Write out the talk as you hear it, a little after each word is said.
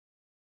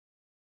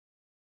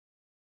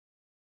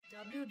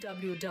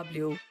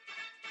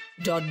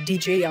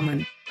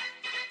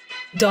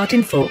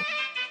www.djaman.info.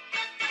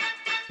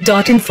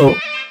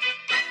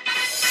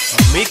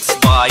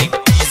 Mixed by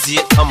DJ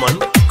Aman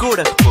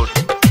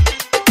Gorakhpur.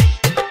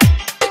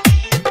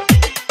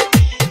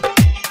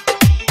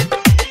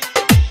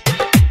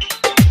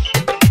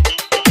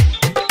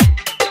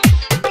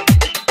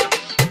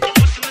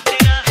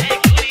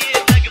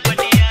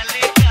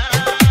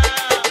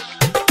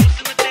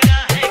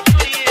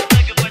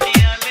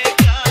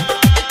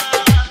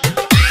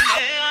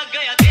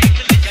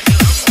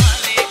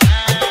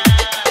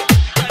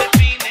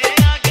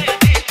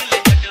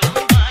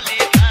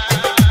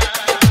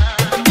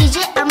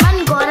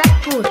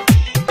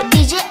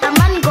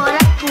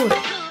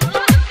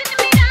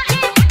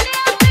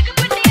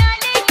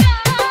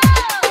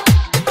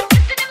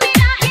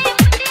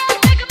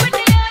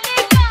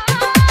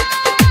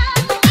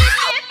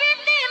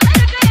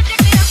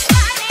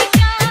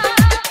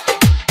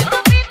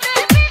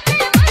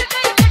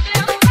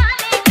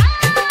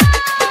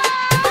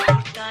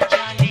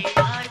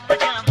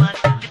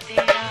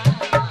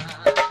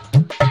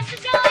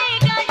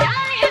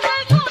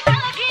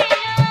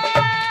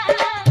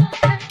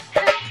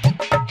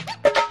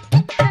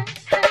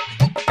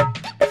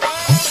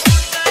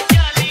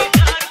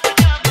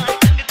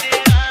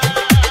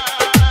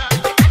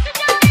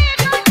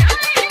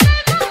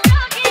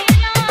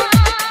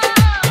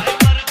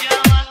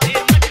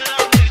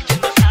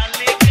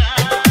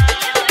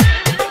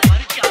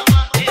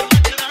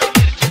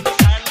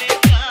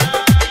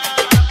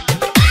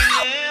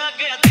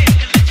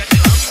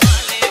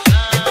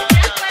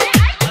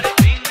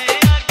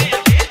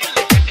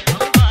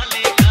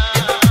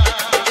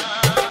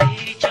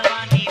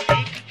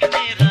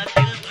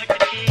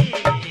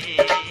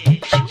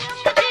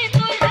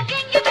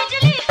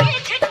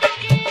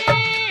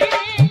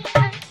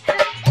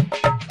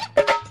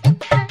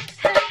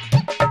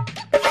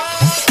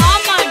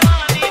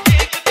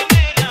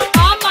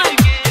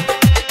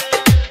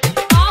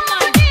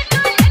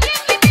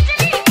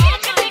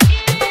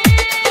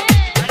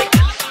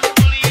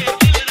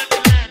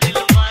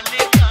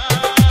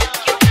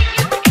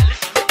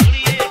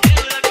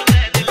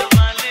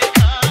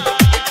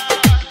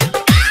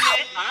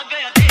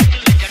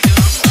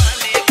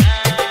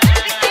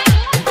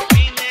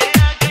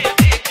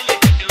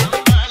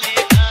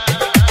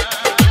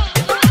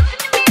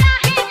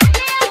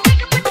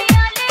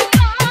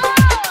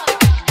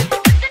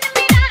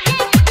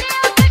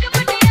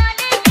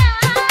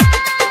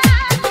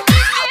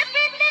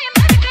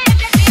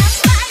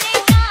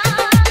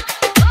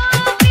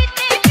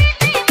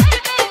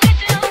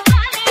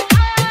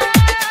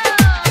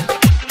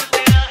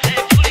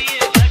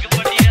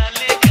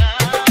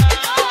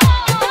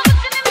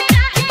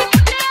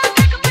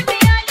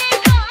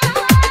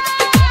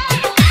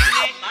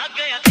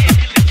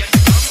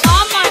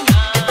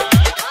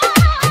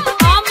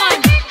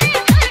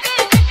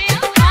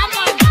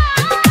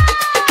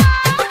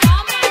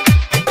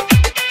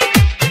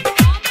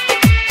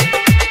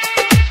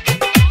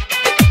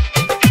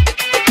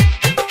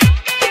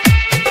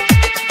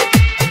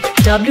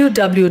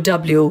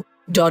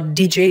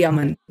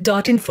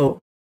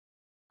 www.djaman.info.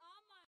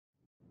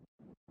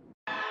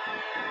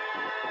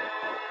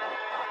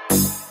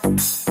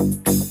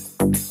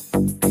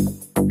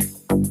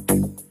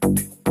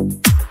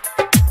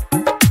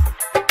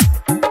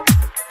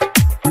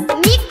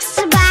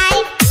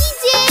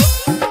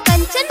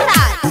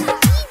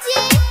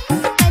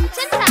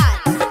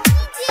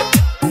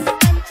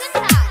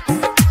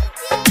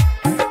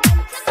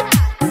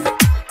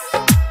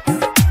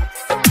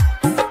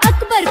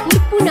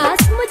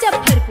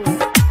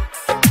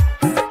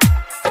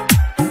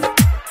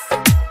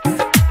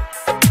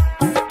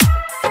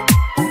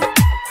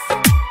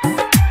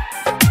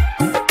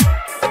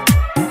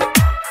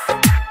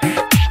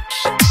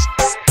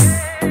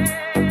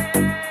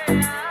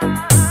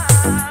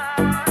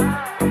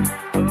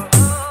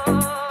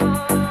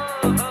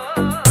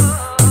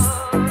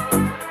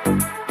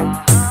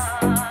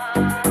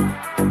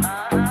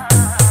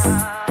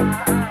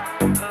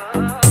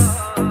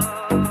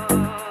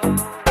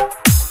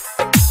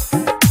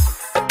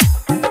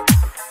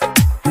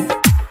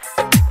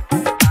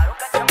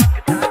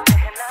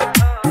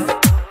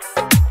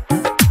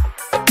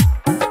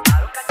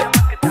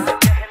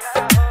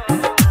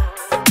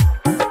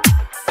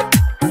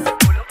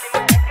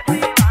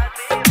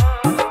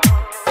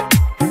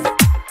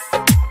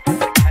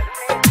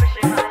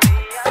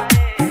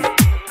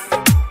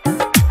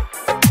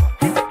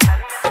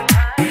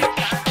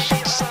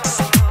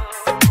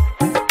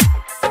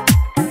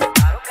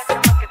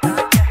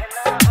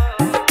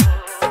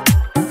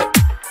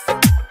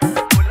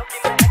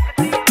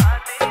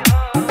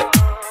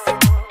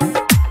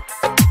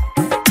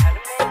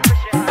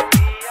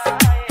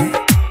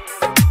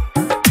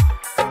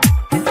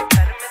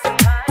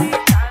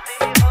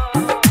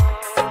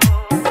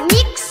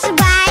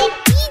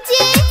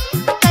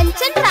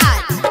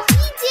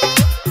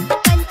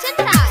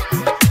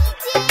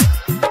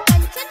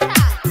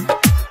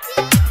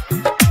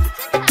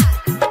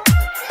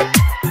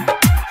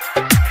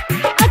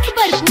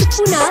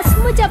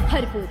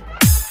 Muzaffarpur.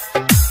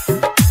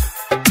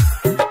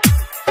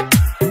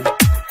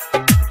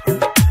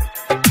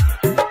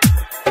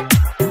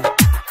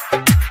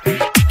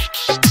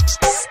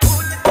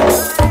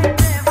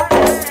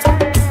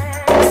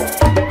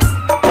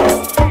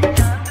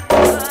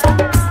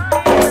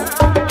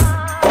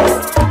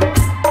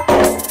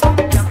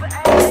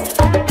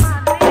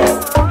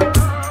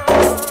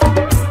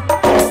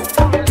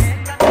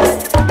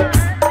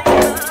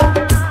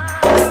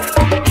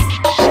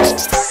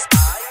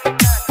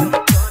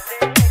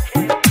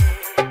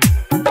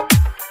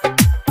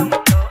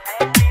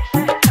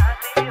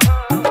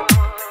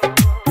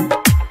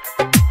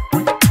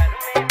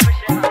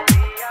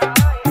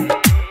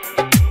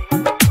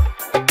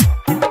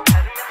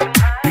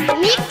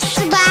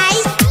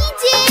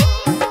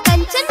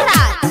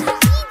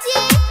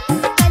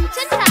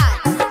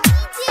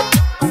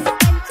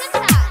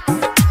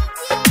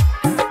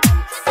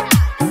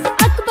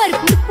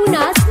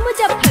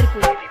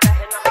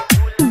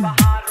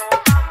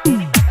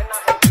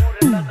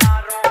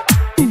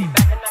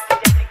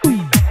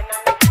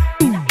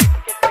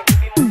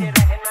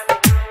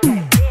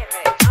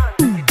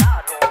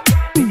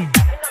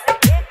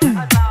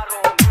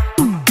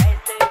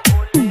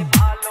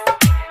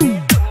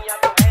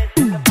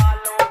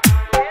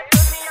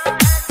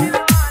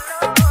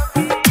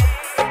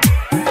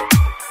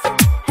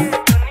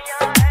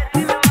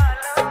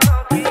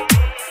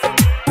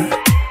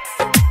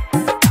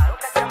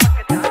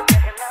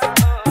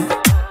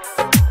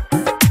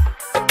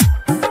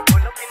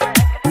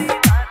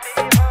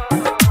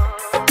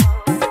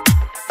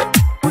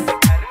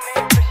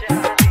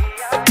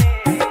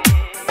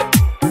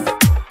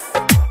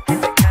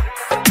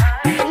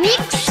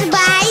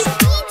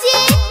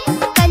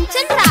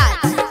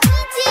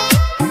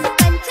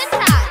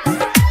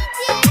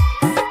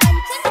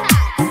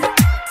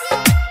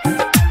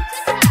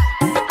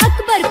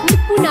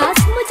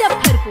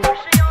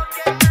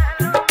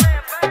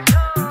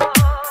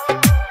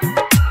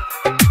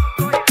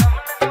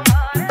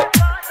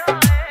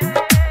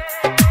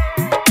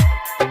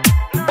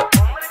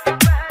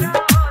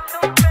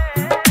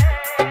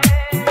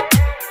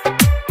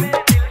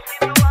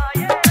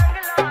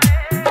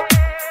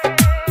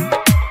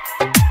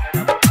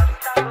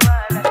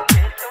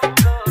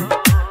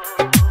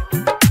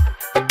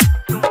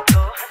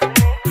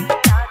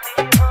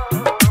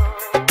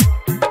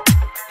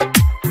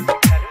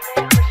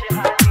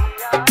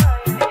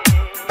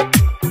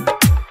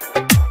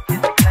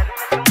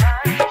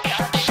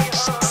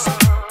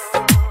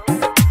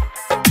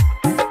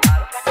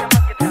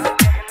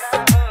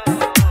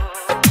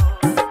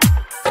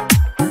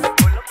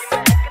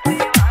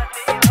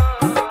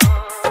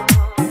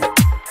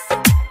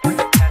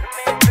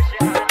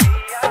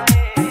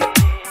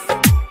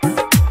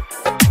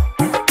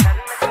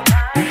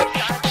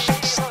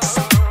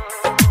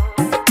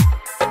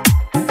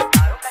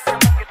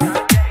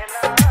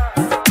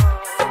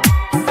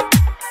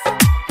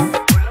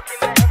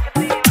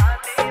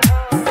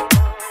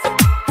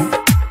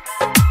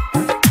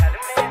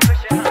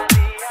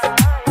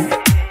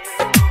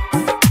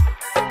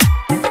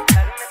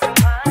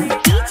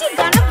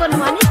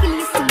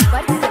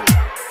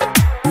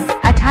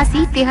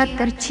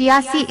 तिहत्तर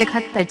 86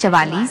 71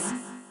 44।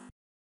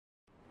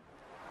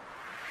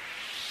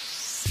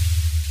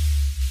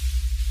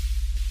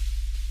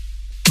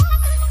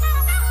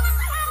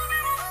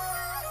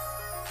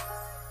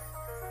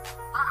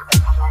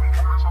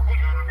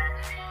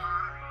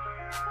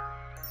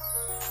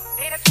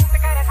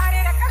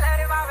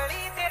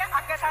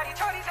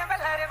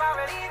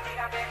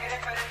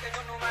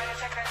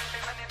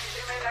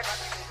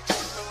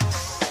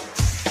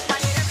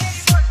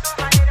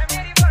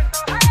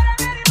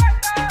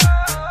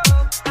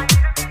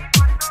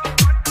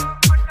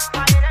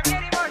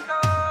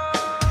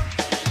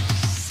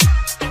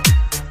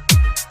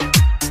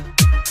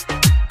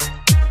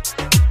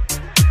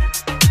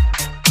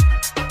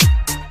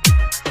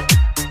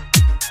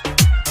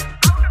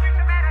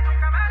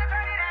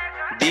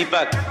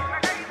 दीपक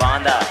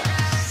बांदा,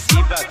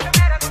 दीपक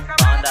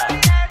बांदा,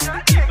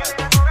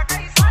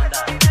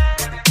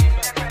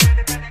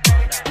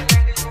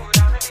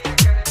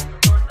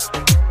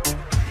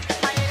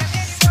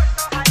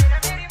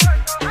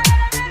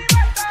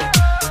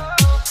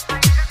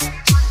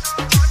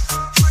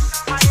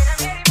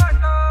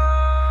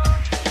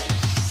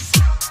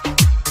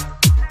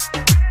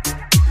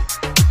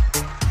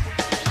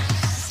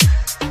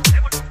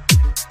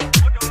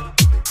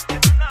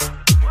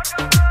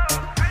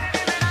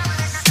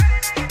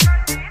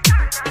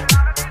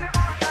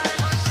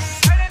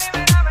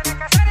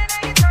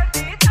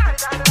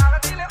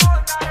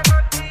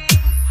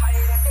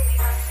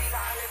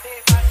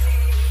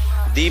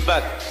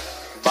 दीपक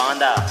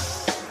बांदा,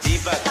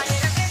 दीपक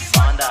बांदा, दीपक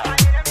बांदा,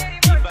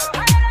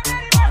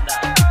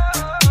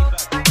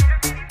 दीपक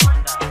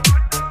बांदा,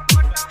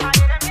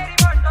 दीपक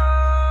बांदा।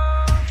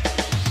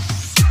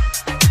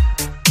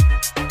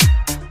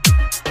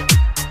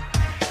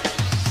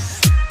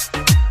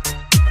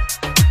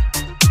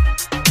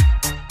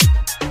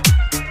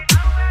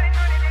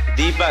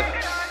 दीपक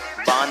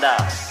बांदा,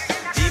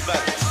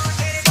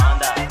 दीपक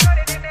बांदा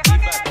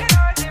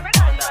दीपक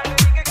Banda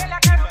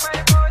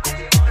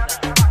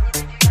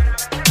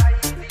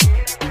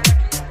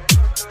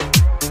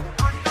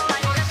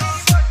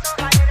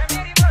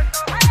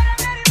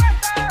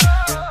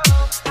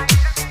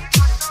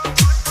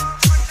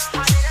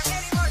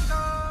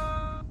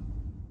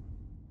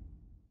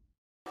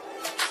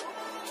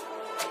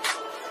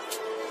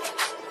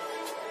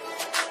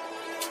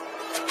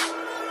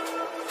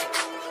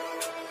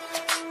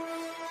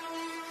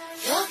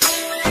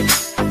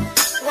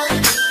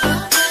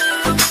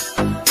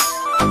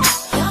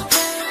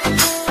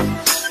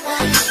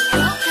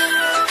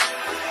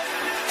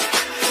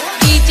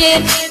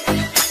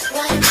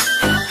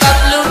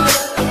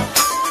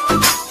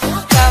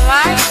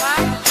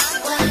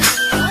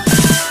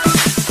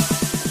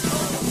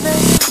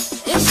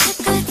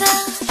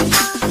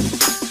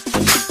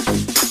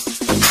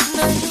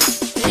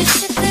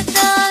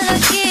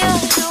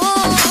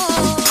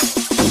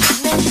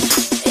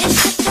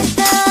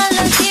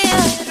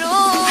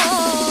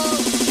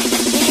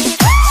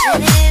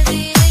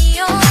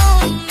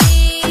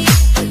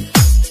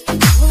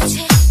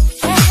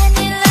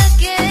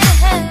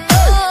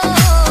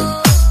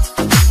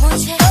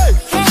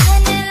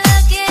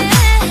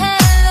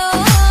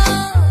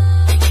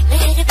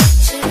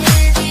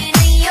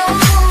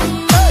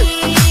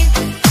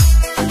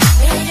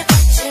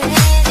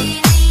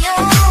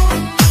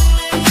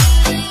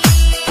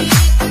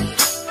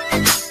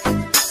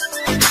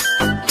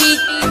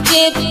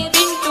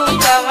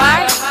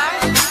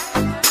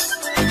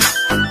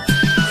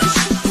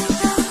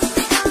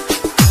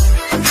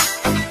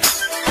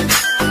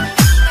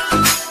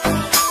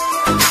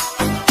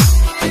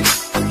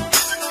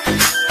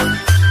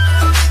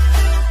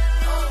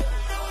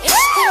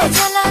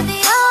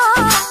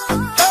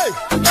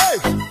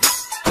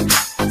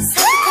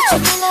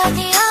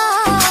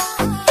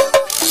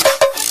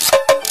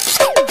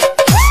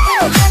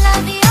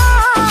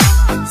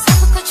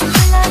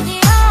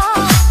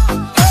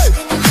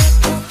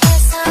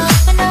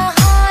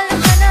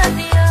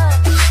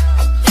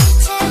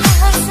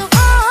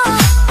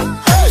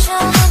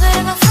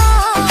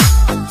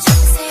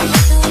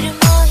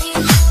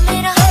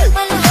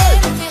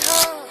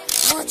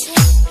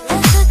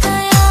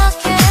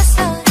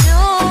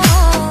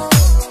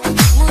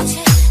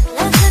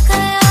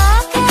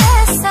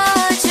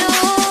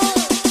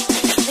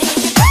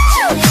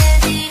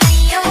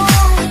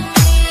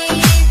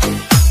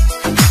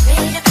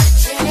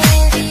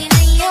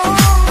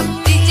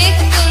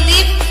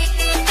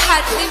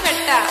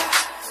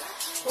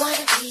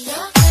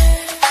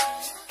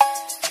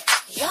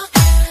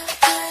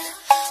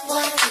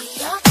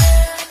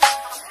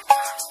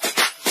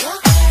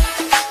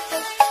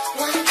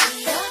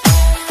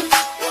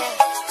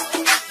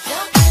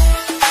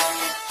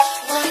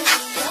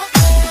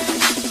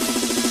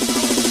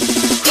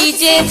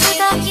DJ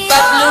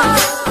Bablu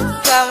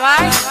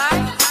कमाल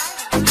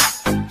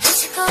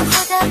मुझको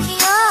खुदा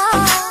किया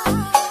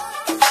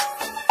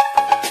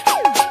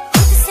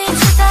खुद से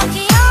जुदा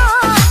किया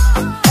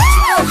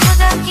मुझको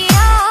खुदा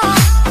किया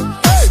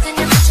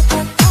उसने मुझको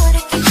छोड़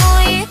के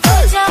कोई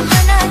दूजा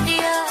बना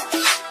दिया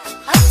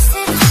अब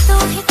सिर्फ तू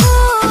ही तू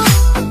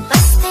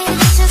बस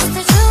तेरी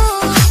जस्तजू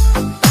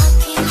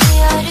बाकी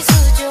की आरज़ू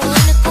जो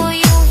उनको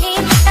यूं ही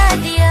मिटा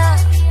दिया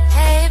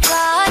है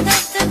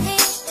इबादत भी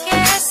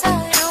कैसा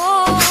रो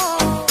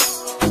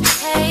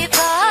है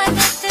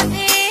इबादत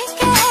भी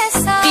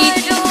कैसा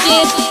रो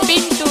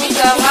पिंटू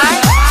कमाल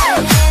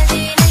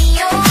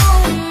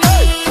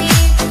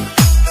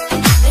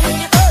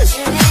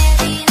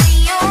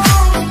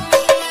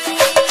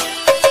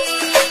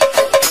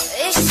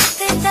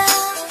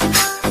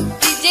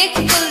डीजे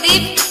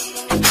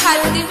कुलदीप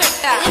खालदी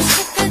भट्टा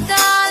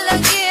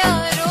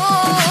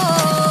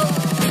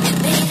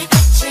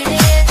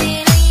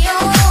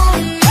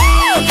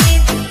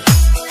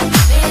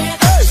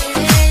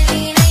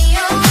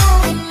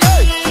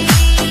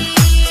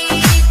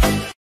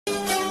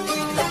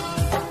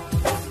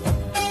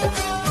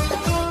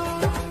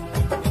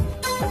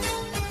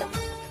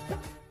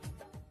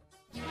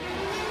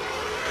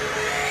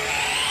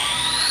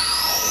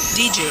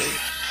DJ,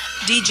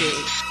 DJ,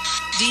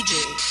 DJ,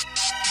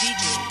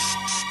 DJ,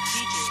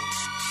 DJ,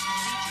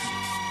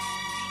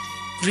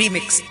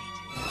 Remix,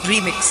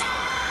 Remix,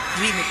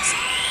 Remix,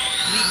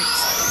 Remix.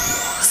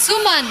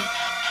 सुमन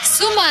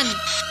सुमन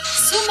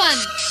सुमन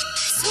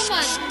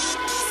सुमन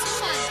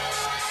सुमन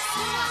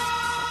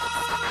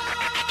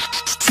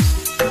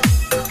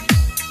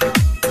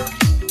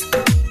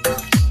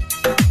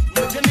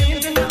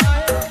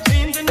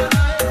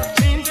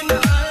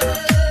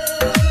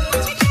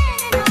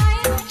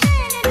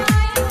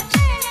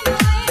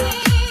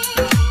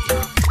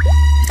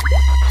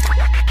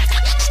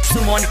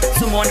Sumon,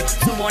 Sumon,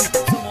 Sumon,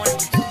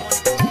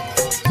 Sumon.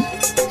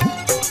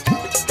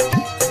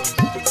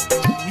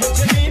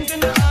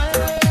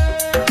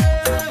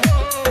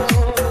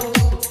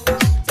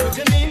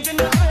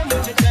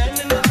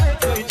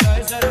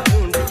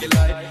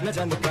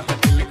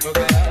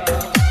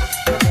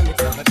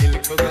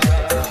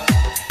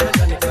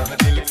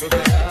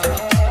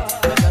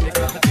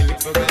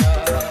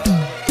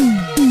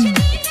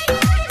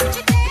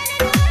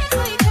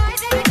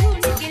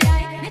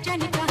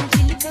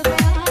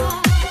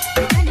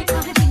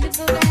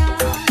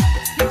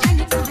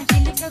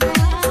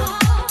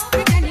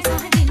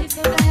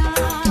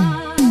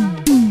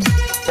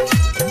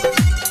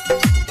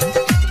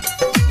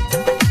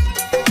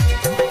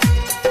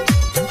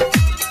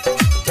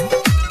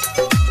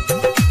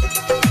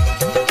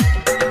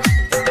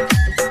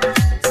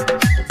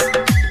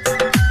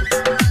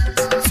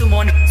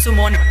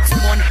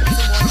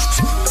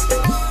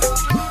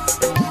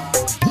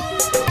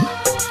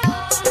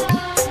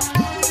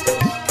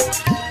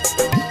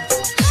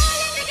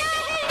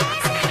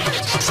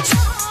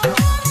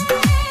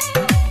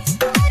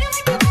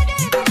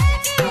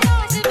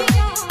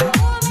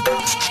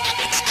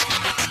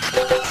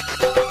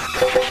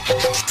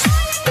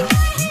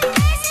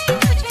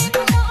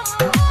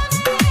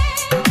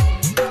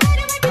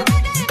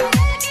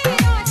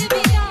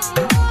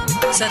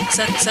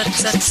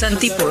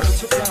 संतीपुर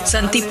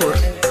संतीपुर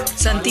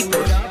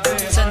संतीपुर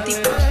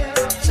संतीपुर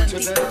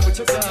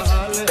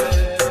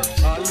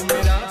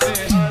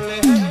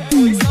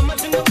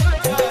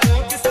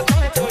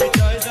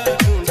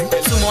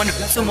सुमन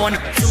सुमन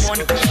सुमन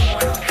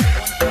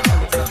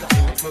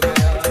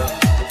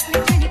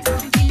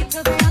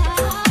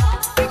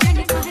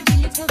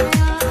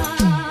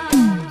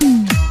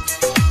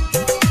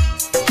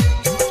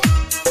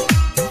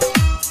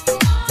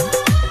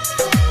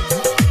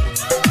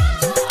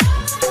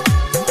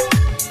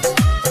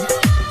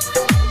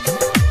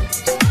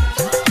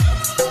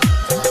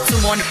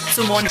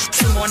Sumon,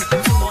 Sumon,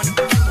 Sumon,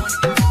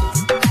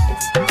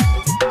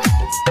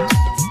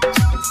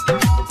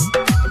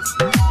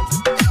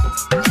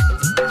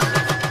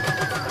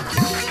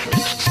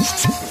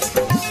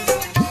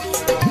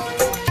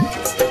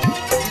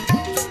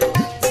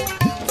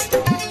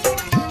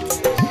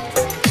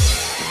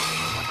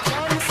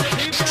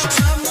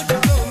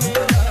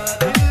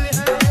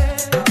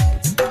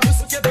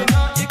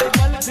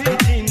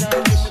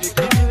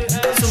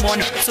 Sumon,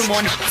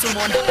 Sumon,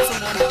 Sumon,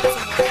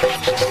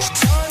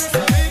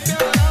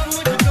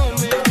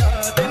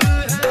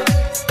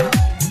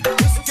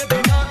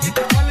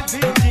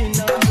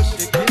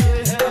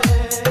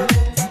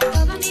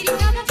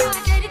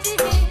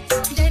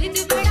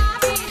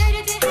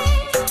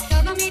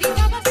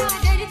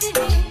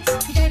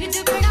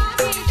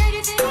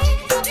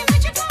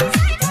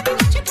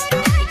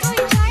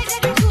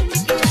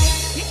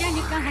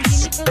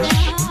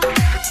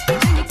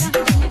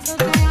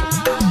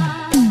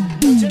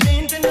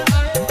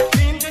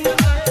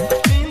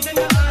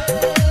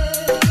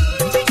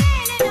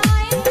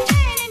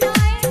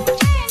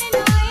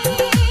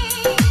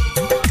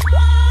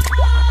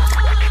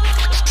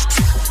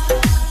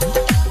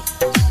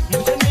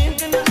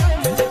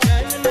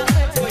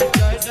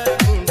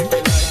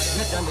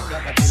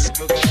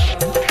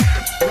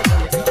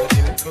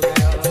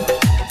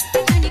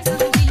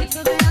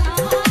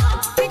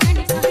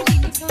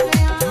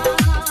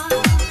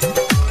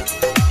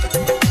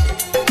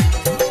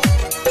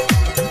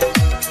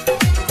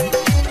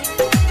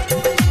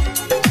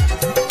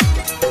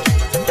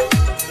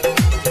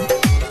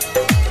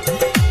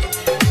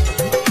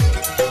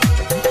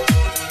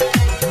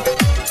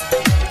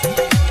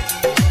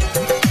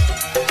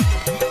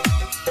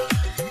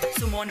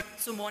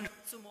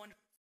 Sumon.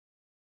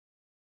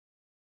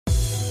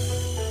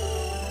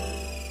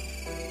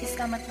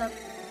 इसका मतलब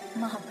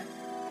मोहब्बत,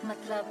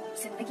 मतलब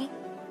जिंदगी।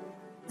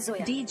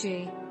 जोया डीजे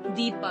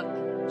दीपक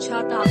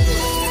छातापुर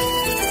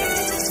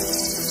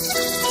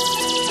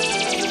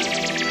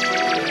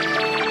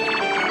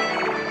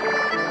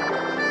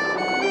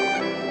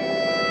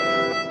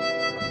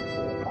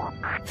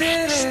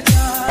तेरे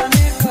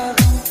जाने का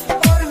गम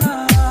और ना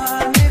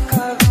आने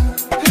का गम,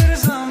 फिर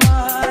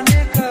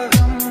ज़माने का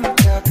गम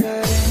क्या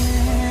करें।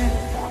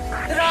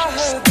 राह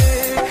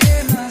देखे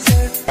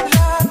नजर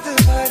रात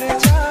भर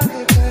जाग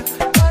कर,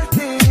 पर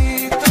तेरी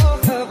तो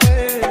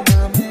खबर न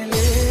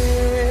मिले।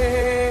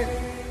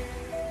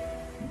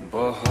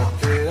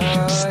 बहुत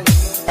आई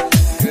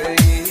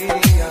गई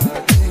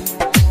यादें,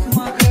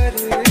 मगर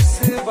इस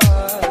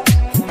बार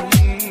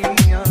तुम्हीं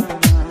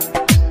आना।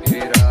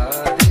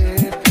 इरादे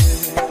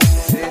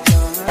से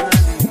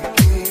जाने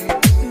के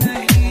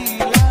नहीं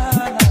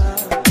लाना,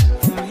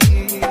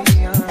 तुम्हीं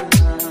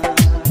आना।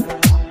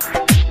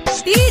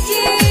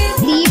 डीजे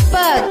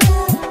दीपक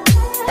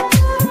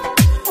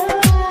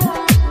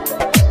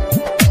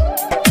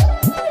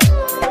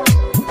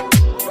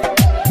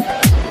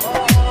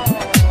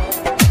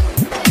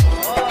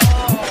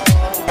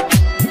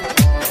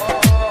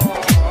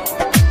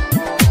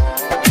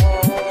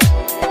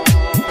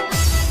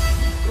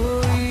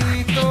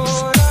कोई तो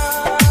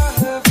राह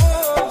वो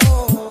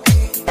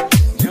होगी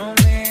जो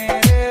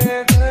मेरे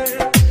घर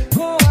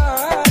को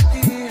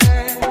आती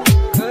है।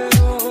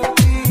 करो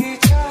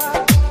पीछा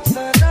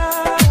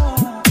सदाओं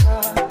का,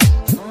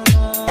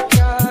 सुनो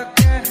क्या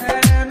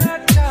कहना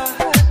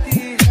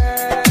चाहती है।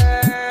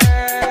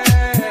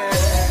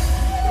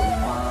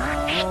 तुम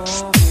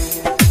आओगे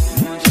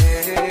मुझे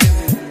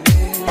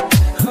मिलने,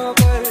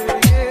 खबर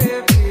ये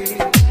भी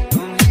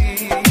तुम ही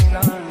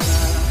लाना।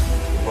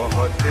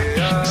 बहुत आई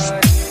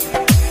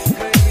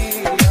गई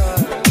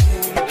यादें,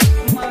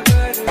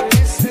 मगर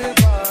इस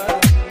बार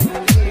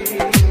तुम्हीं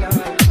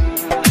आना।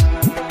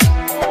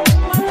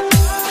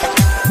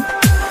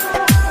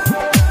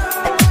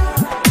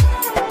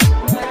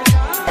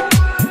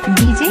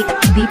 डीजे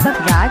दीपक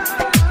राज,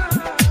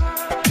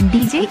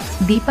 डीजे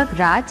दीपक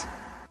राज।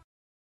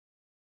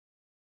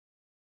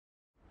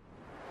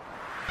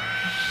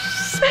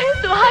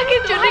 सुहाग की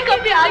चुन्नी को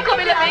अपनी आंखों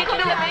में लपेट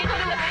लूं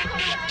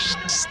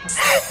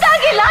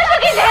ताकि लाशों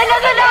की ढेर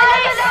नजर न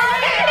आए।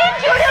 इन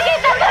चूड़ियों की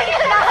तरह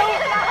सुनाओ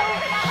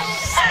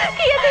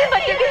कि ये तीन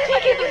बच्चों की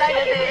चीखी सुनाई न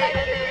दे।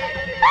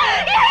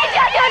 यही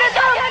चाहते हो ना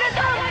तुम?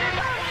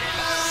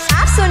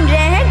 आप सुन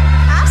रहे हैं,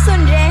 आप सुन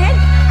रहे हैं,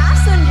 आप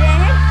सुन रहे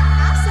हैं,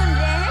 आप सुन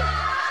रहे हैं,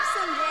 आप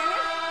सुन रहे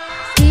हैं।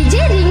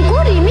 DJ Rinku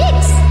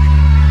remix,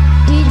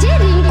 DJ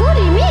Rinku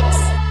remix,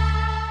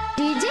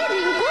 DJ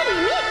Rinku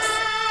remix.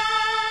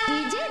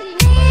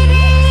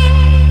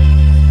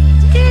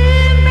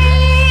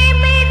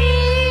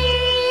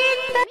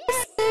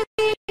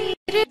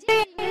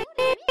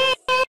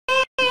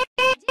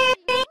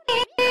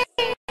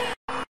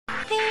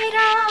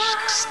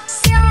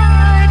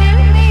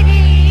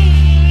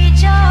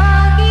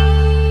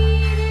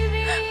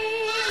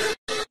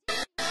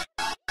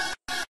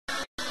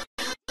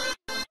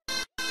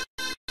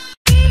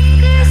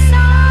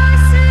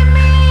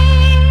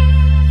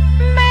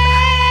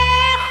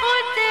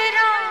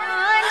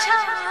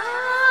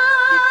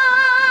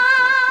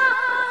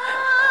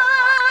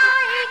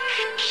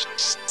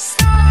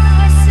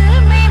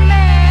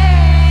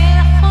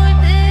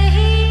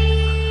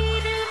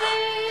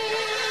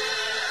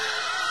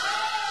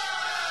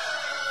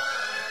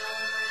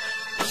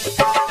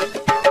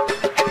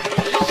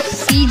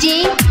 DJ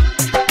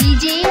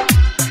DJ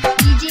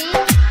DJ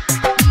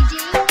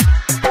DJ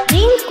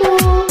Rinku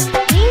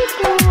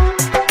Rinku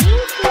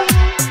Rinku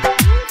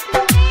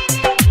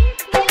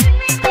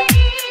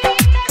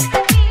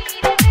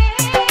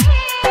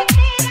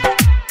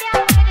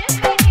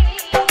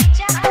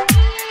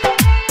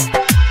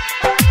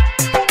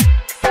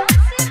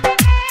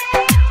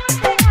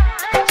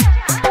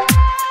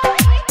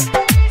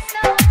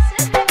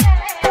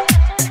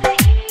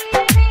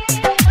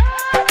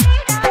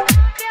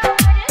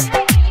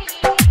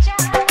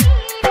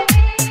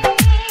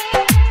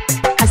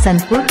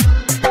Hasanpur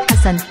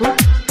Hasanpur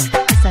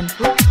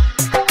Hasanpur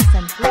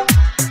Hasanpur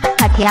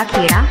हथिया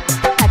खेड़ा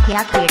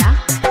हथिया खेड़ा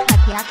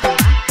हथिया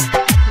खेड़ा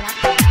हथिया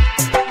खेड़ा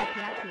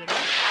हथिया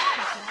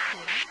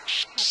Kheda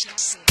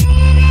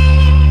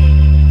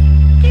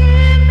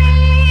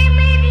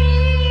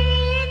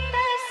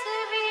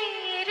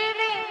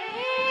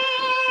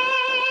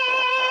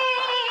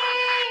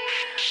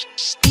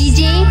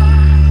DJ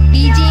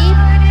DJ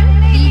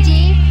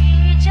DJ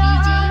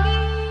DJ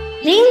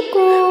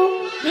Rinku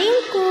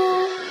Rinku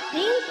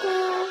Rinku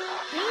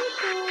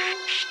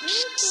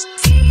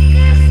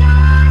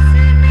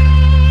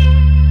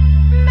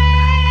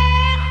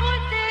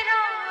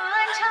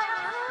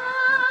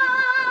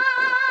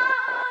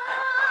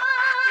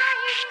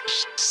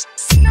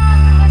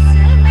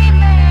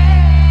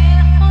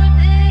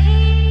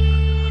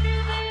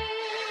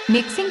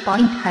mixing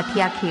point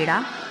हथिया खेड़ा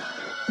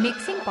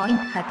मिक्सिंग पॉइंट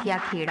हथिया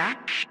खेड़ा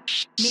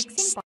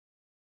मिक्सिंग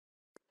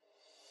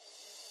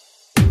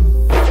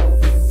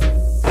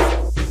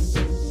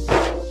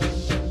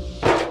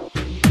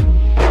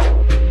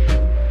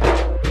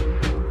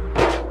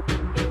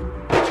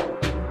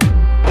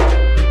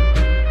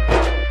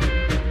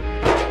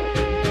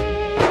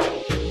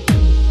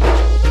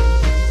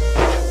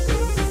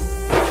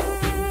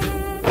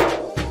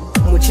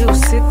मुझे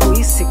उससे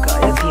कोई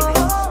शिकायत ही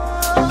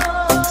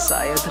नहीं,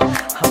 शायद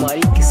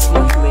हमारी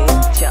किस्मत में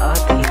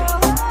चाहत ही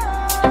नहीं।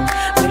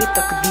 मेरी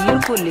तकदीर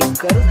को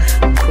लिखकर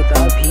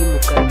खुदा भी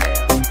मुकर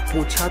गया,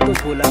 पूछा तो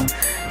बोला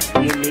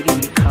ये मेरी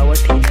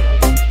लिखावट ही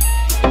नहीं।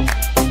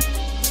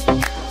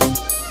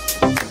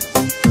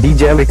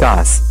 DJ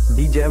Vikas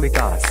DJ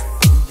Vikas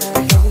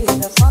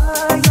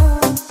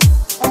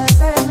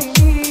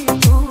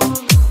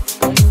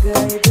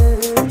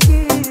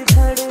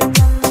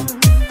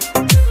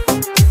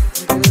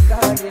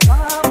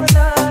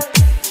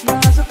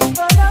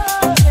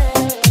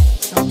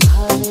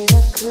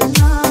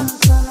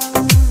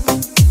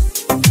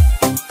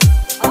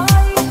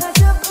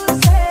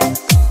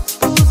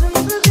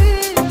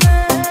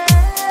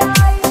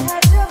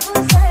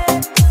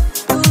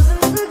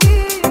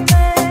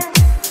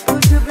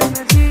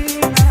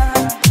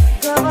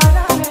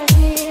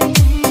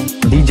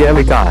DJ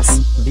Vikas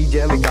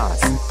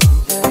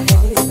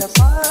DJ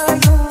Vikas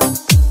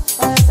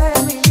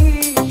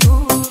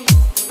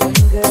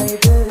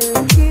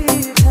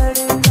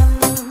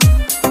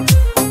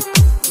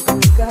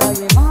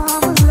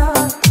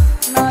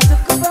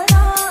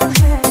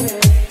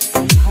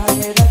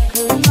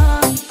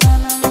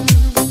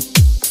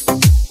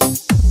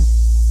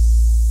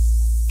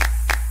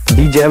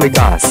DJ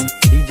Vikas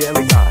DJ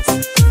Vikas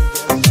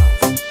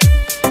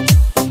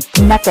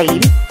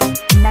नकईल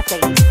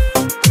नकईल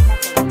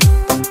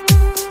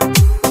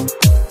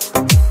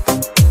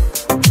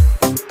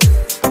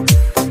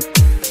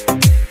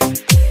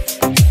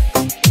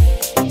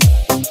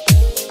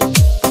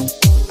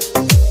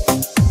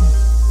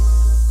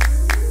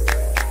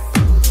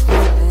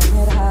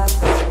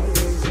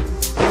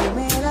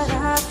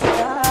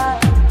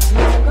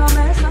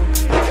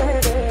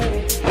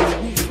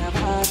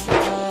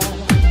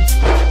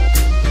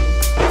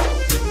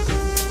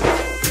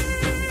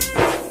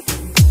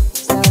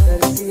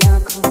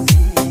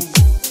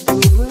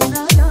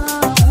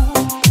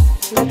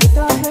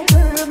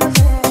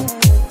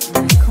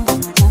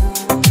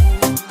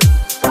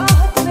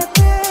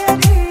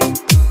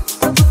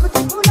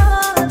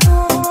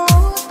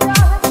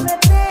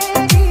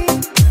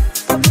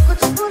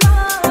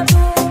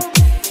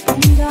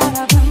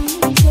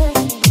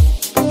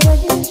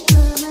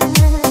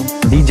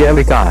DJ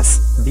Vikas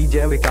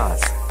DJ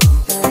Vikas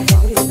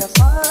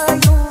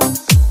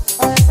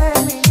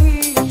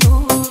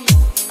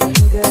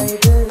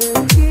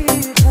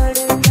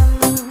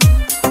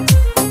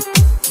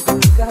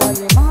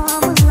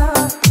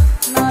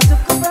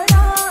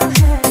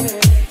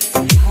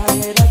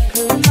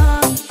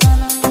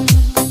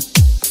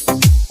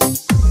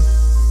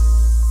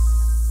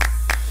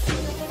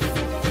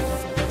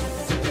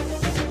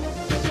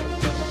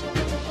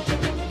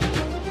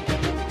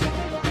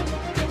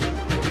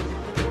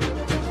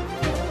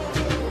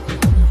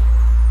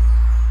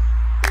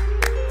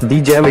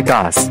DJ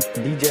Vikas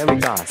DJ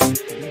Vikas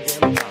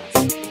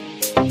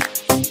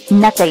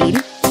नकईल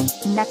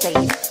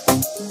नकईल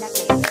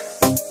नकईल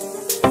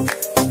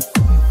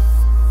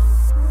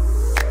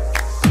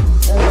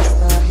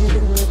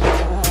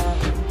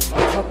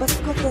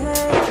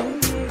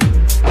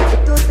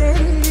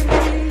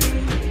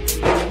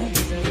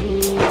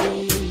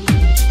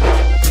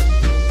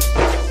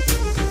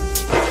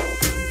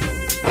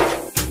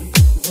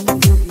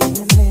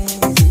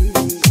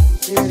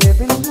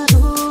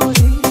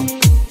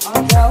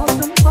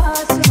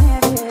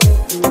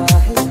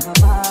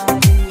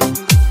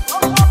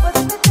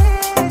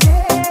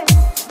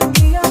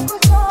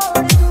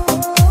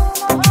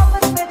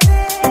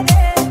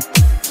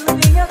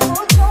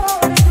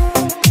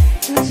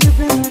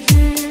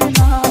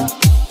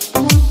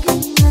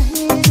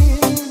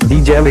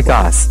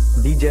Vikas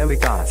DJ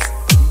Vikas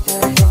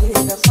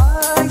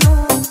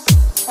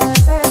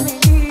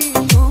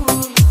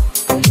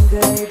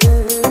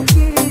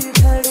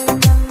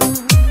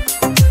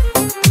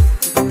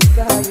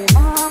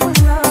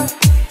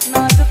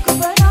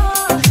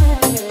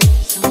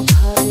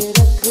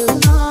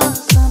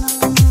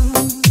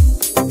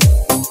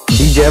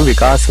DJ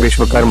Vikas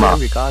Vishwakarma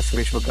Vikas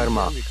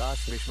Vishwakarma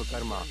Vikas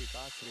Vishwakarma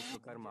Vikas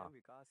Vishwakarma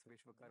Vikas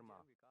Vishwakarma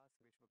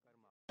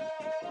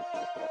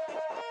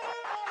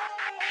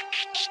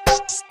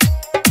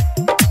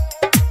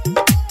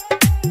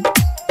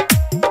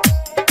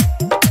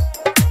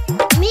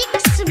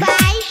Mixed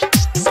by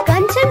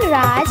Kanchan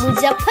Raj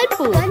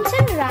Muzaffarpur.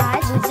 Kanchan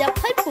Raj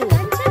Muzaffarpur.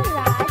 Kanchan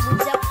Raj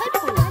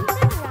Muzaffarpur.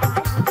 Kanchan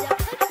Raj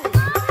Muzaffarpur.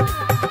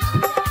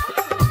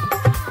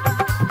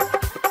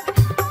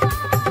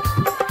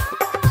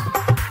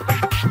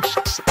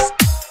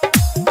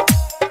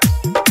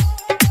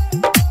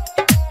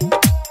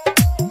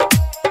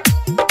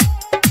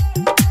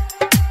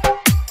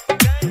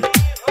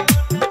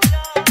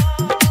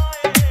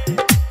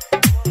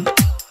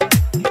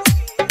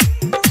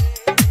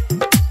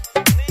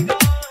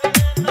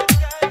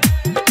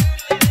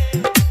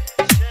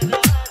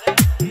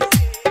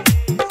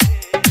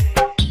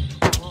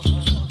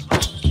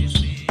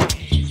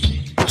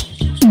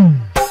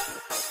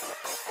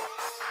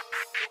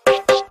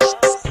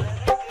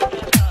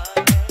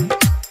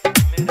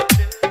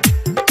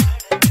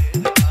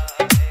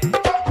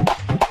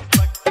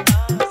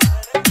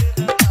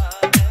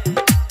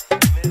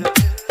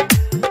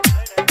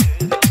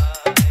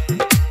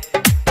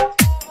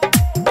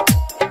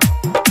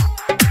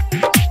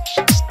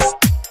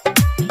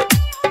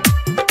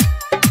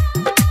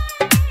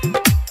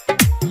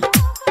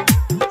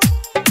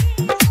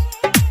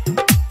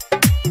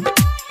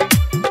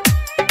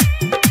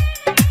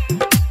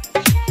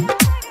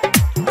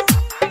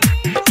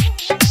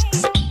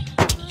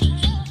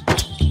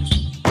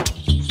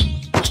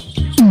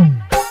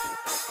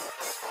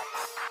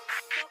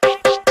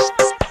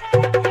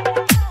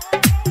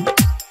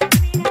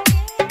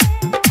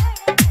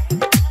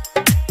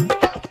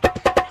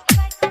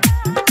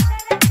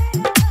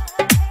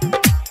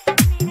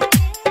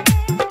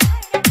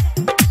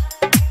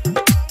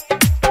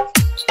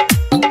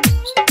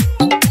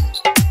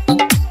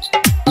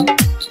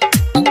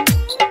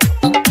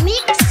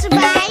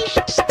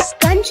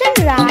 Muzaffarpur. Kanchan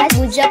Raj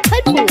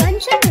Muzaffarpur.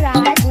 Kanchan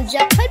Raj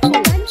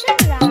Muzaffarpur. Kanchan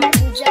Raj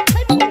Muzaffarpur.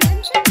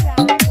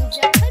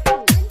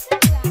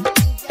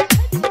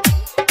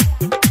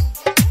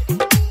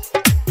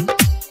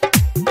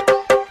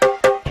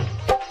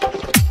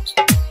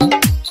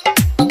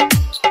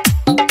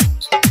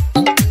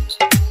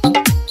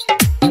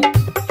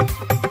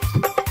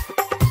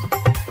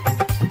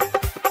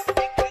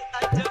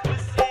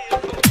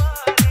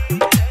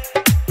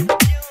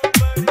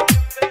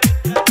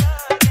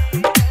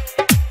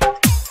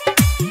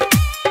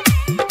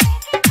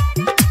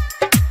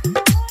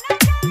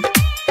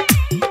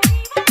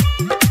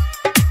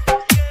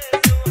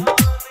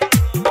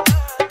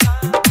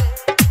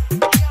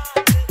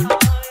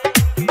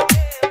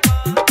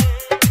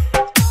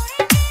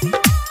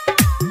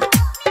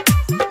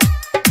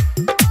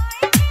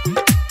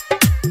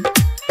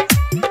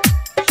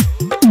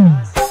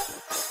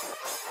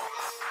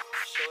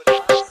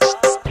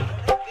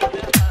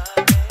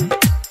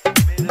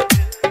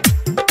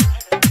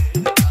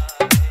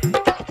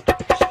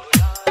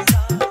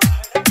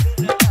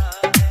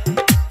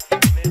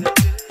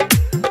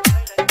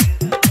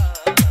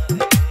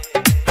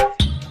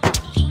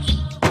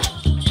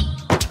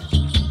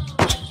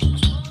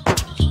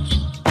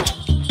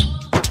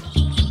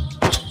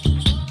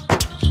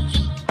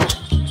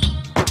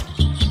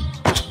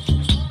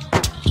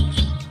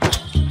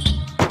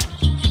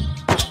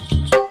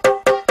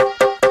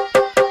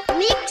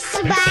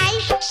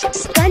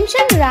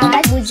 Kanchan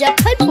Raj Muzaffarpur. Kanchan Raj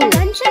Muzaffarpur.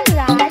 Kanchan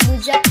Raj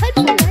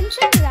Muzaffarpur.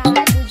 Kanchan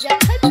Raj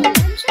Muzaffarpur.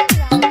 Kanchan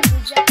Raj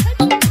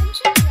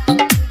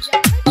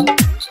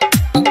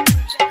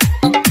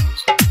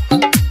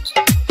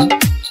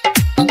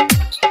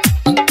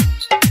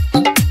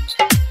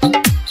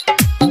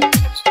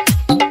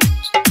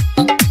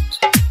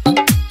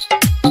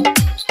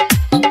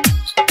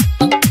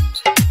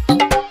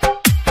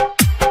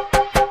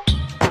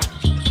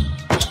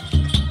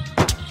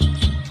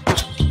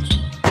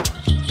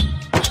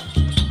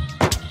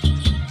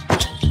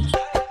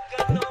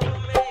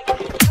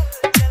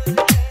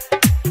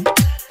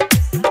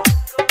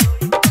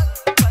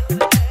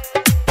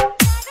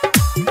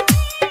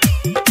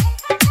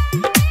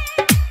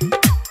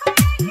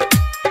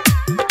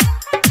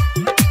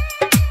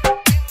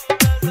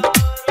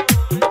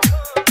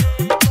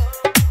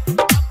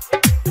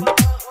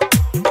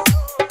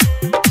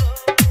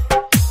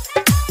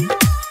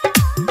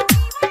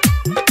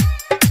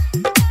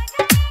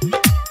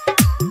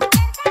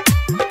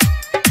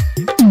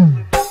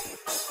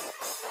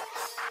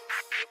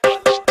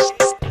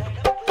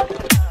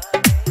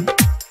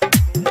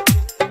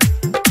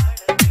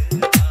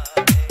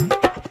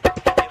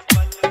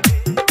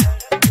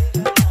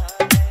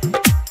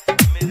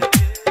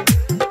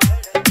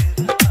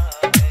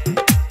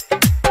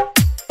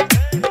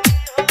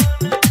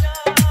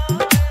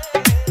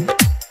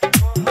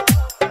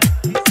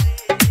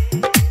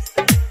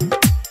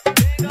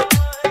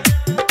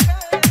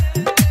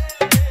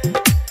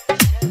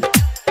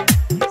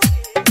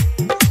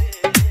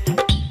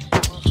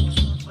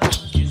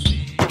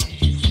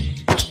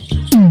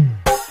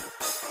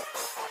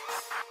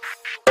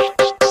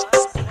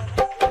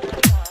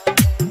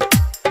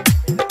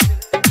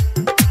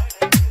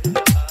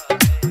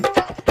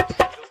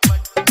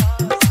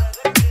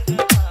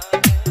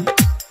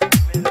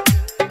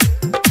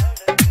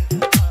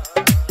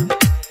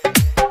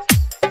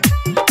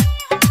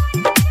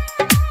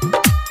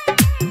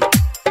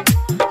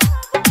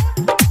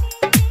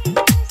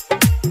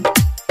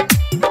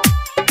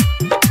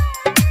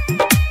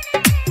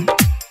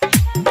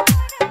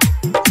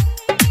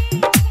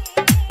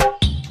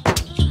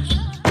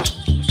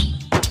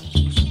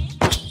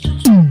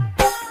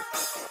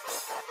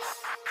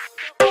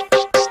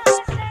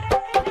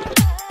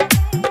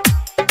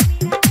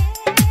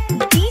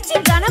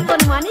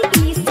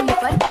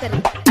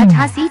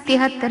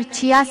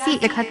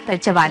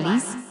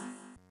 8873864144।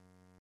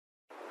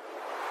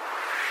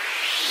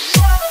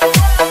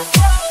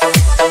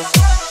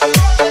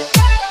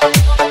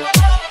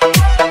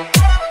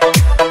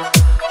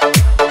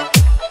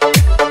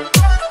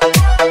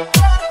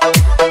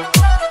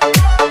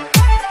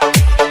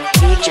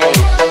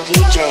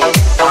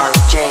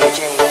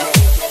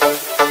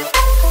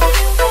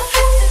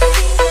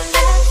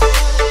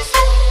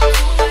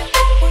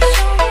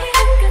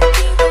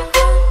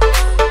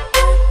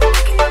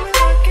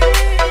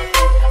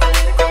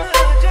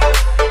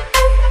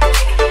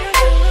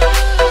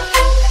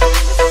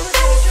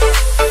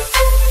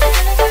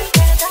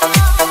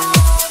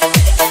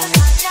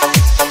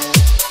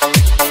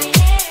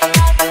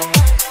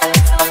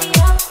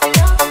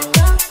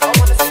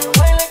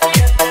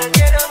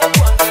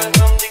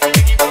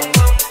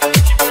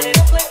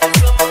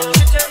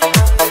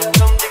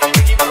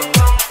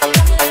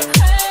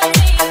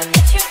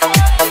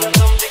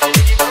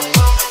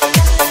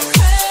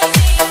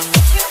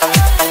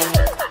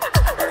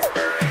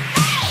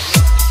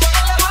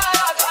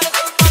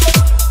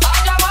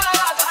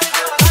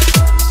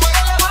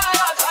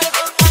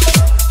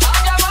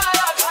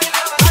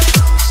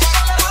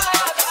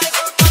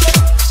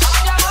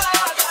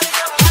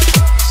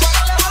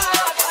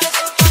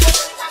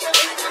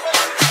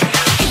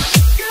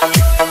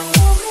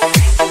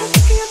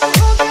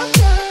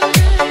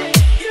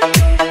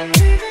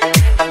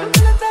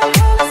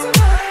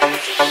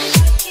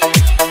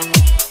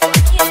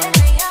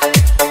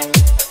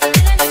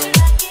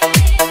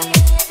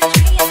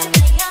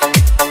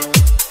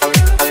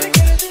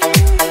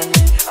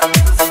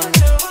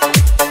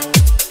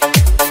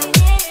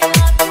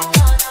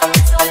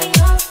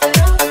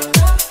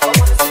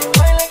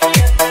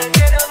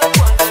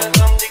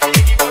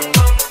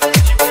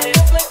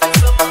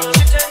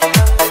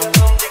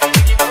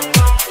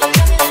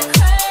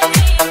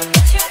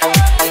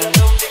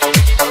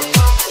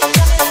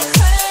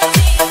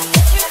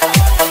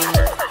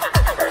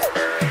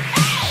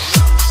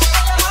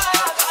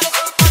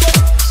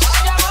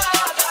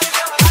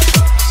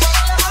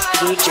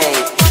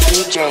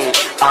 DJ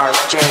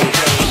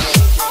RJ.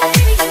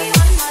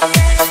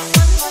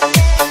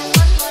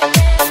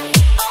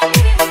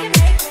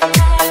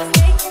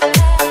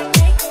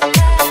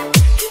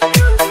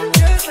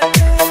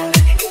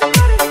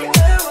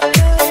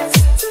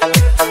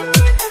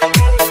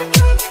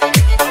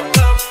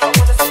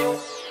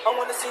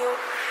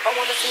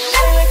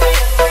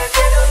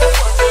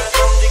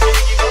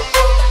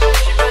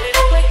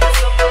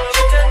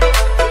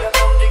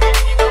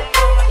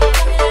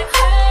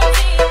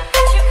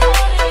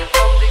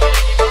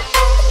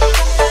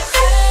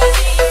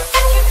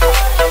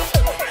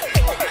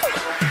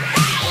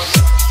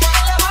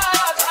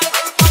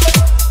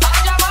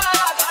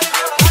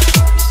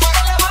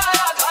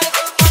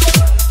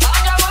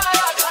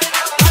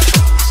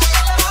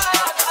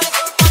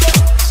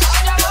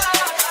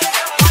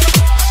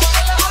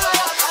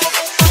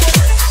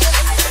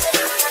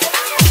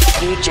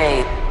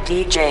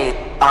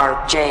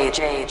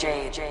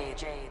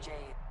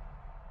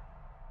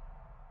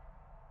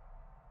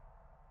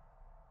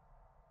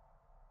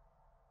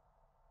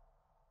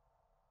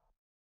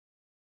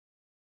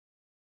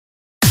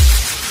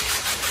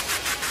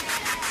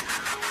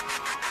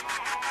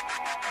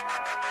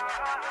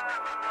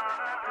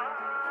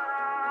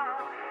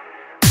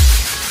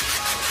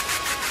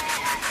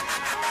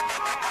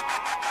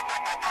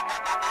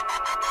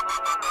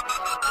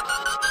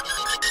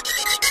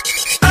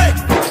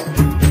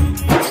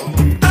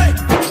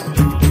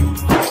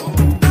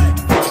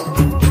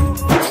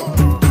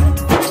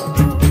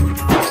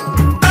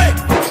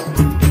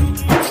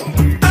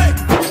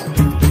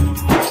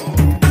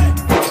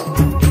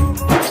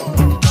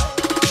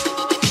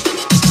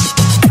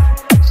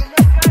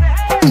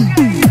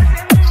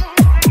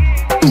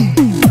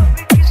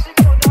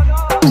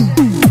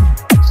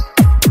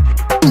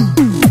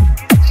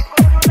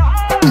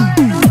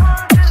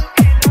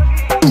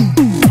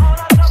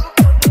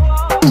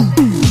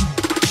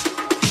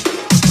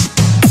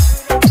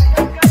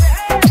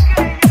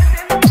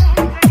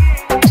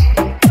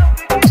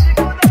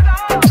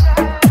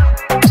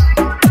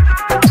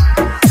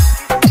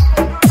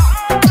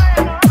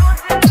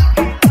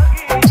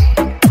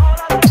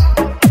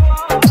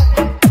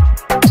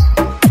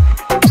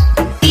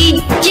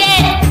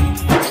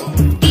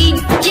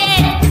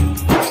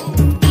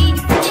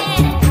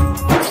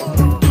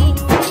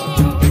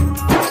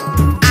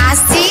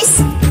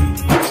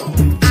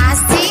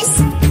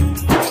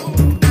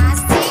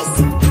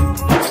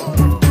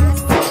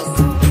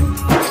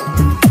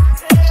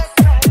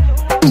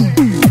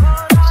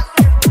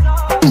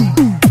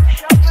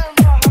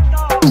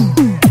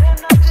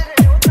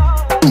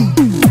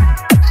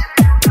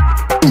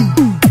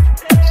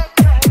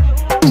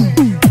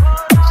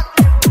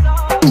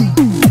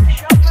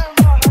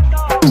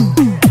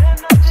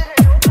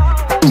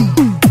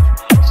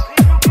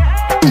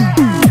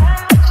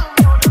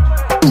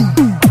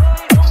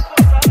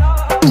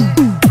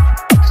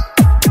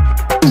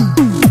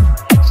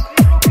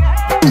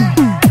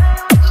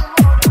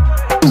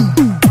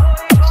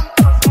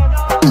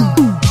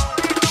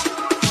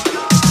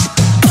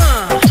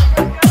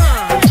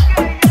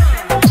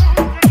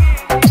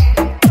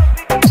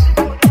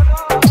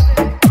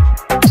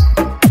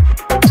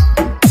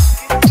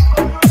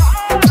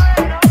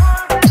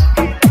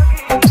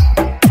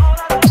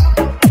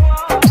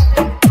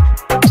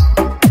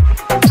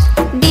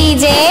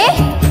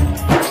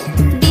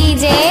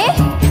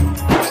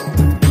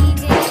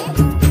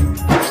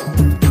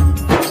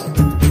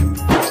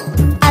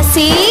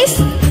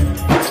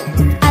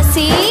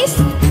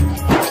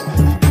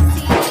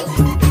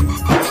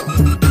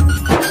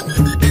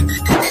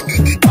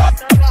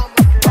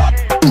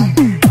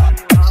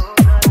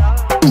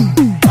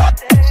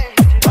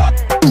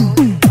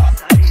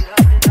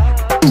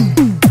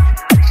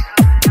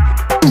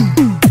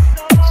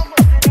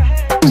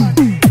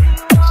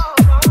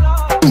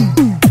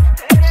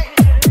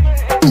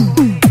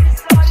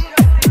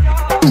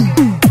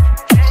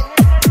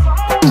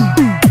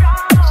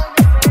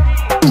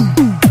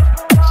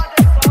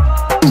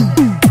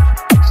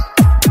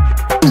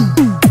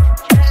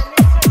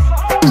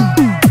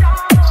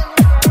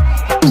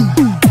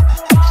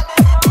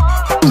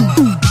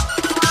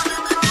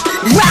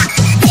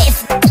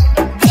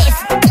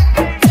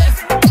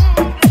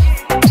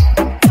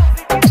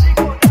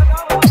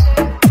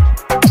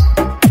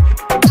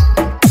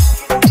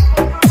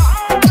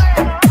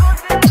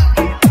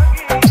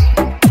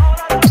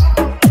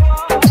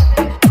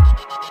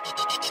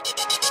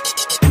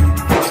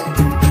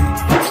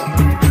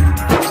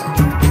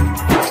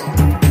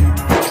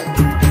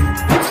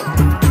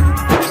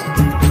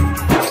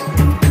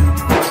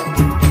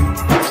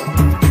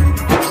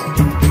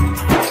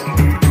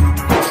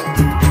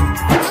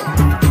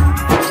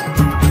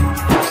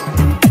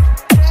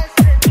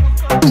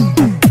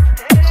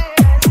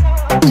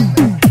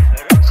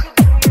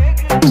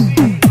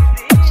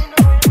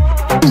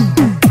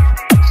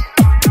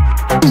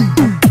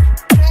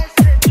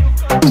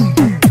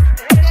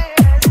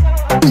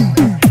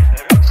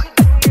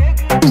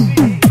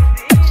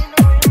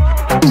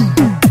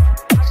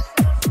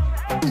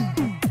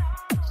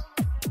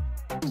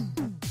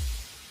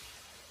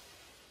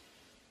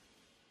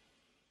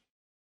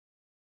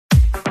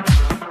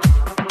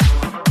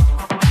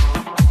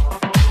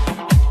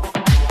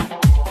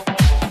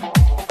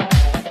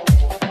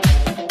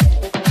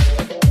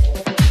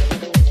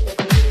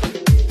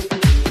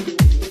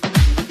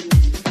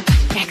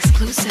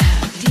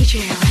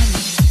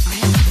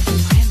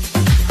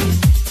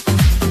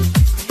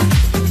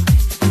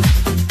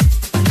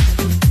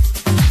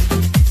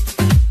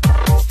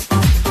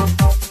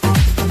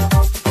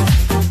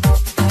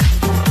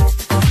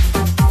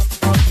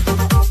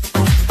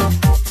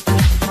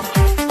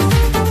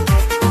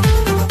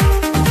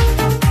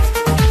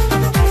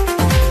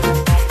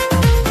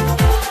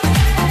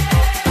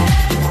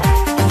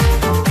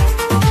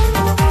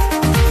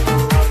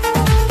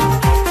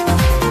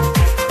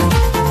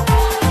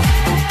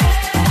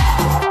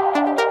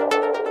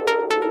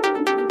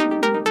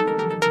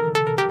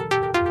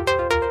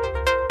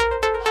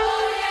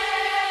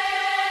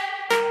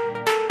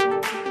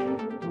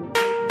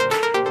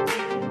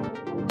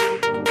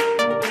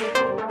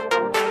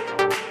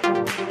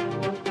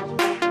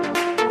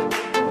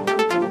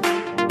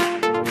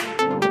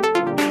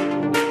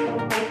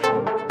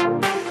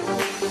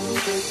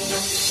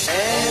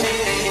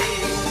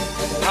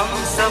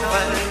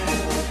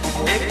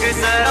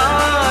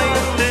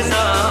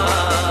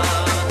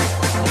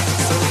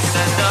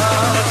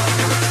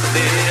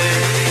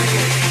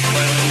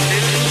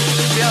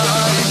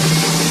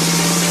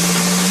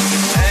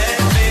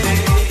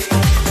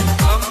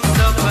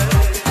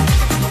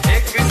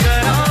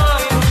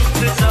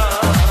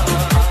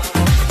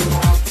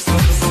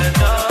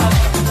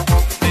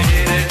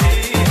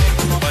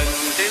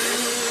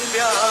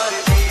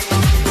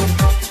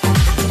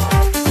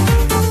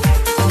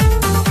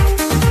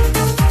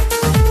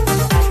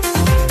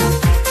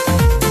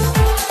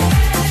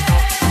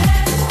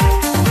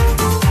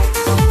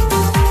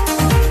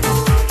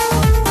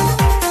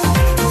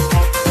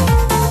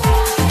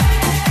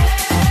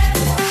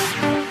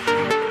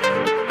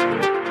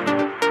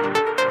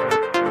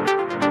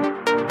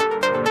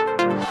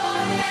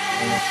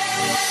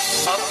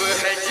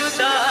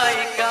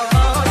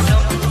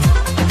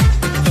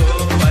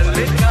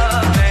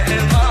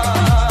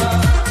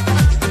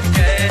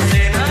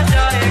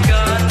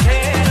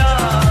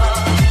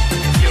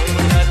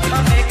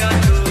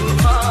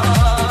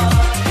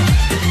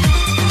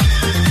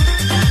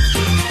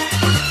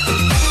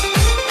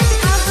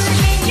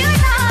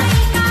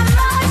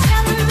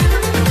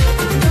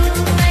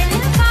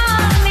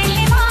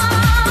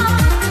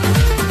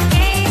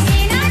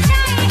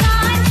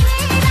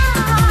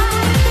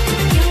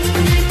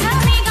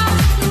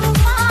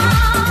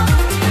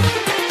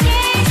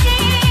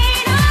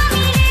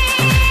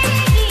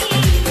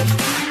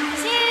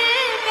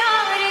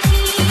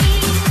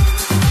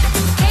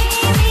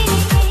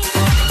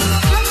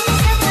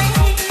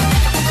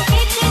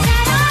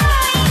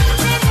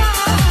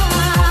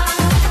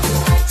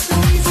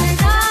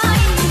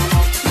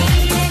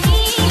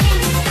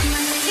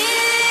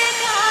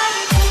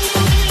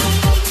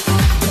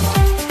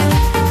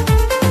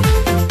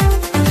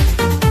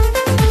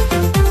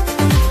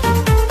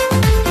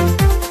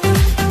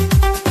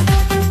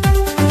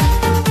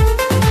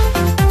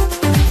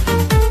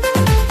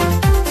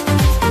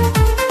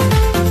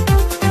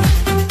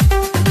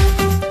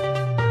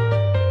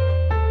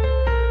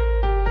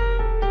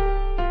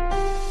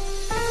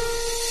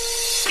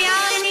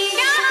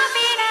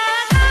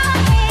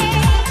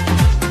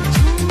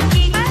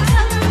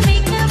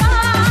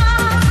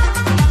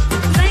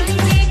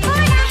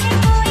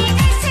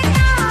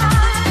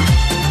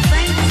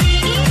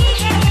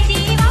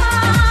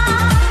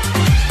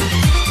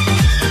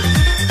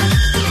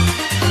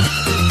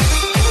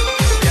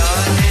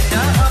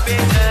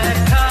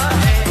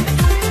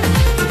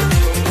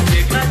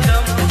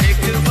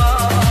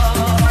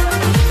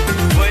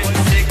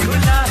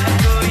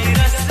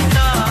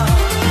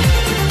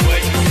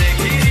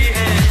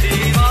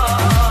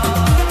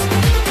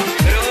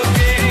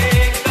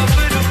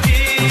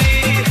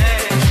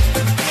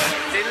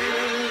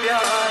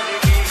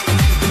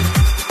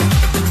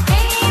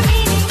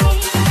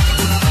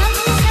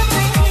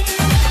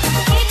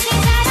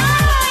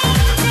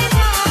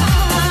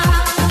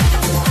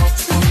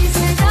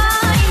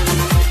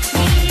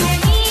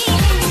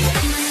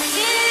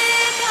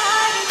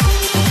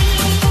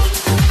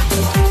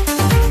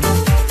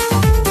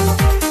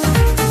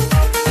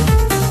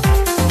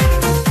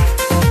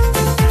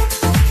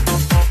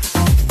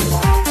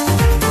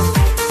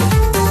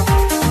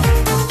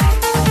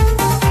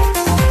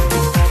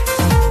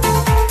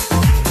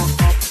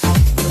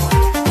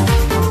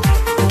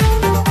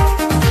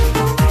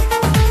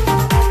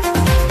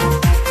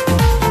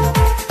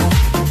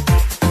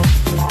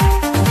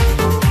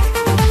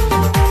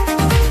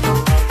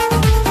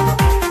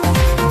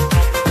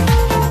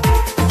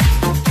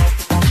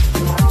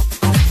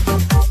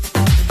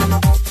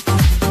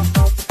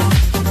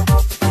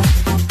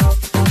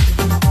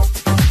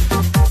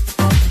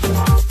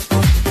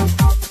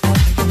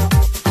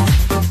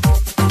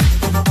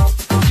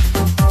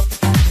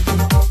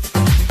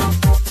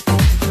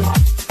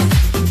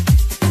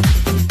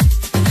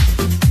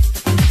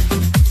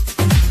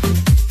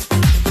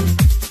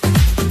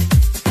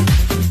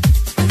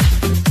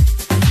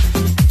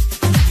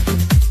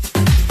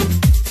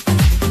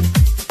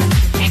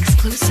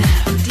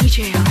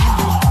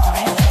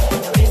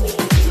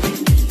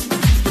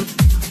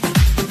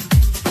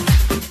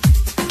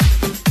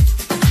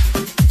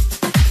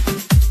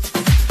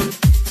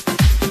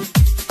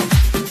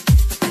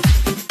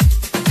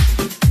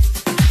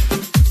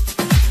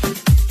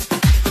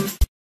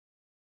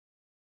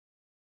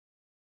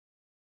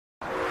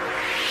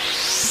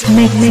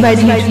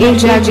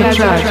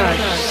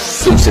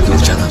 तुमसे दूर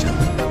जाना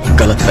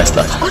गलत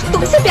फैसला था और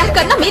तुमसे प्यार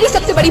करना मेरी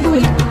सबसे बड़ी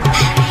भूल,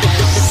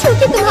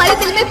 क्योंकि तुम्हारे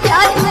दिल में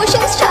प्यार,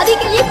 इमोशंस, शादी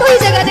के लिए कोई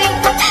जगह नहीं।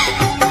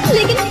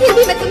 लेकिन फिर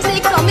भी मैं तुमसे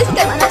एक प्रॉमिस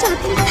करवाना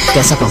चाहती हूँ।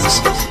 कैसा प्रॉमिस?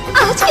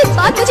 आज के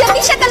बाद मुझे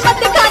अपनी शक्ल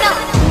मत दिखाना।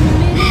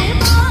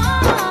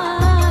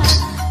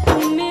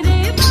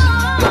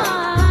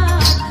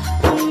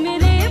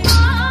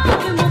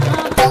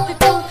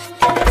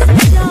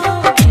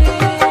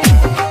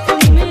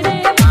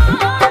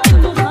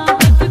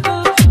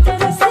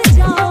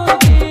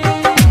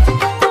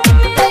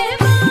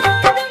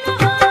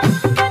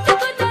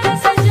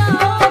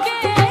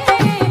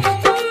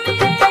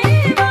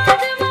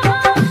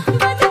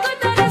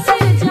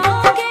 जा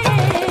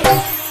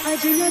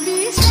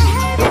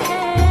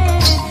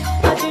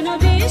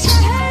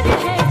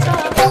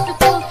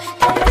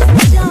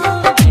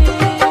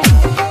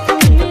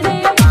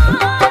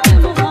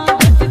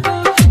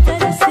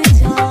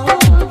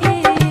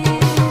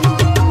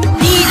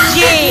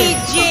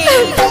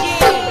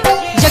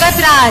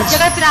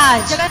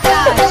राज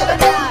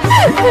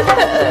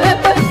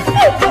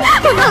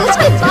आज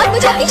के बाद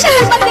मुझे अपनी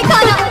शक्ल मत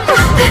दिखाना,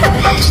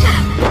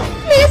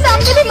 मेरे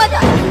सामने भी मत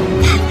आना।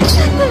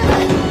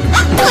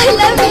 I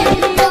love you।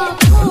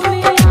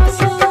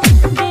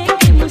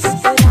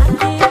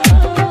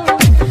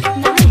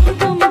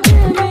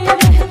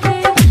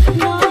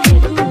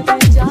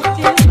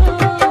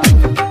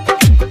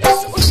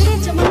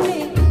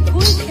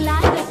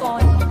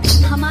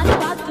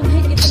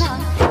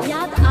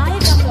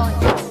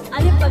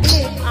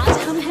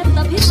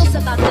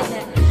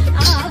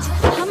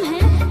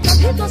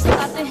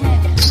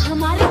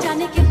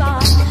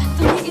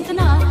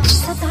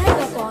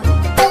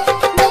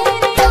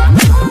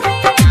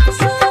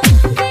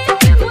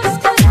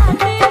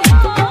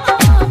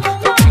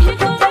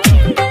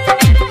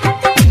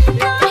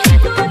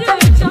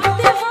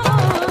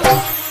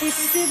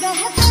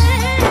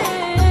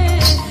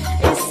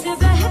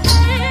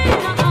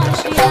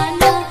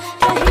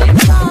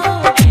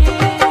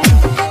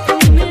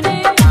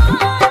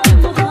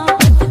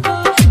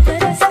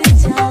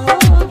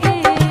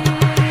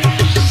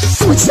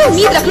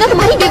 उम्मीद रखना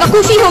तुम्हारी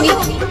बेवकूफी होगी।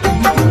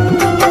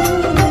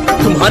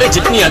 तुम्हारे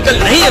जितनी अकल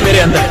नहीं है मेरे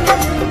अंदर,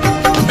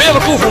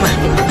 बेवकूफ हूं मैं।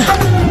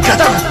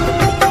 कहता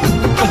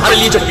तुम्हारे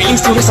लिए जो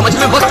फीलिंग्स थी उन्हें समझ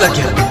में वक्त लग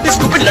गया। इस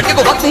स्टूपिड लड़के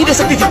को वक्त नहीं दे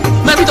सकती थी।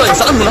 मैं भी तो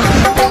इंसान हूं ना।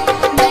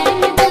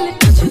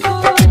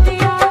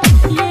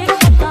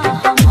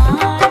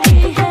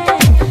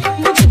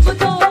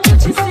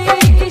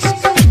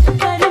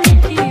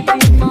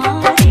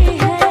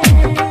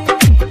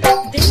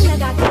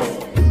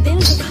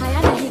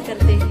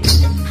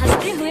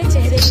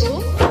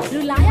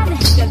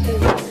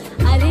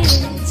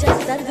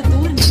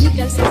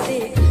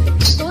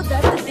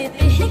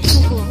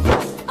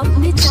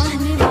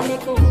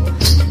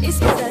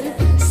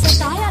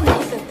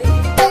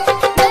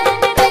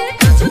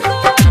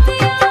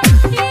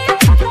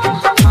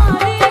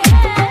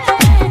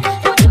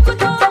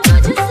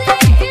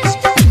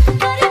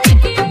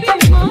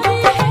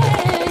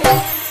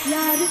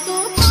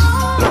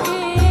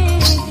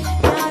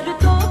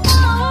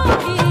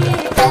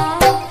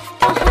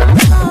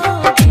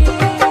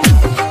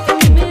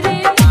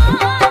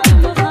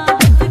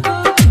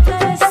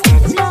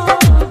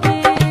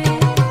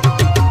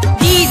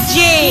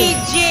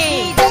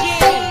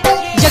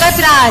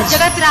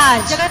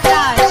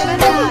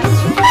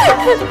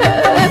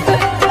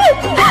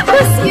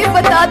 बस ये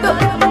बता दो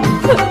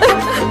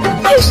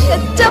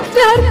सच्चा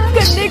प्यार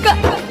करने का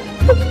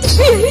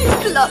यही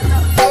सिला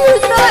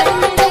मिलता है।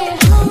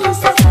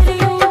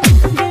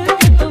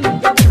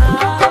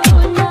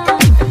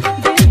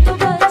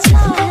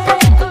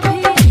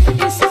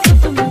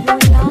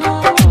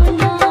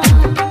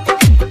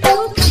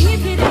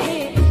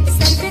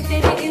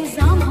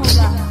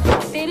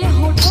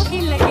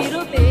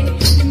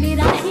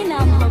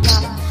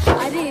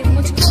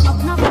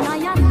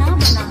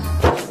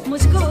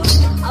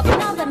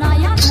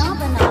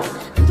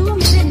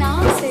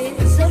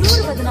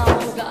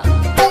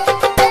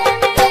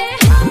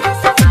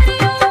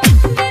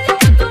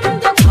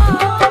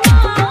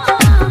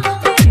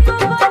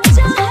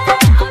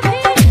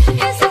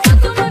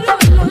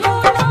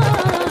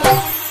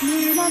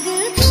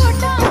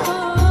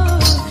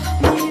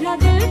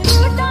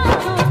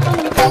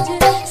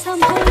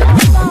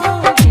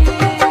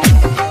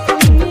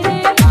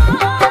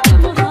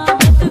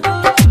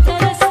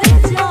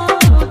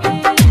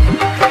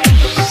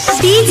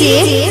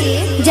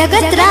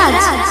 जगत राज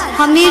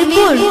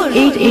हमीरपुर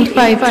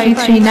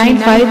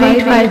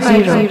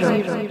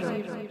 8853395850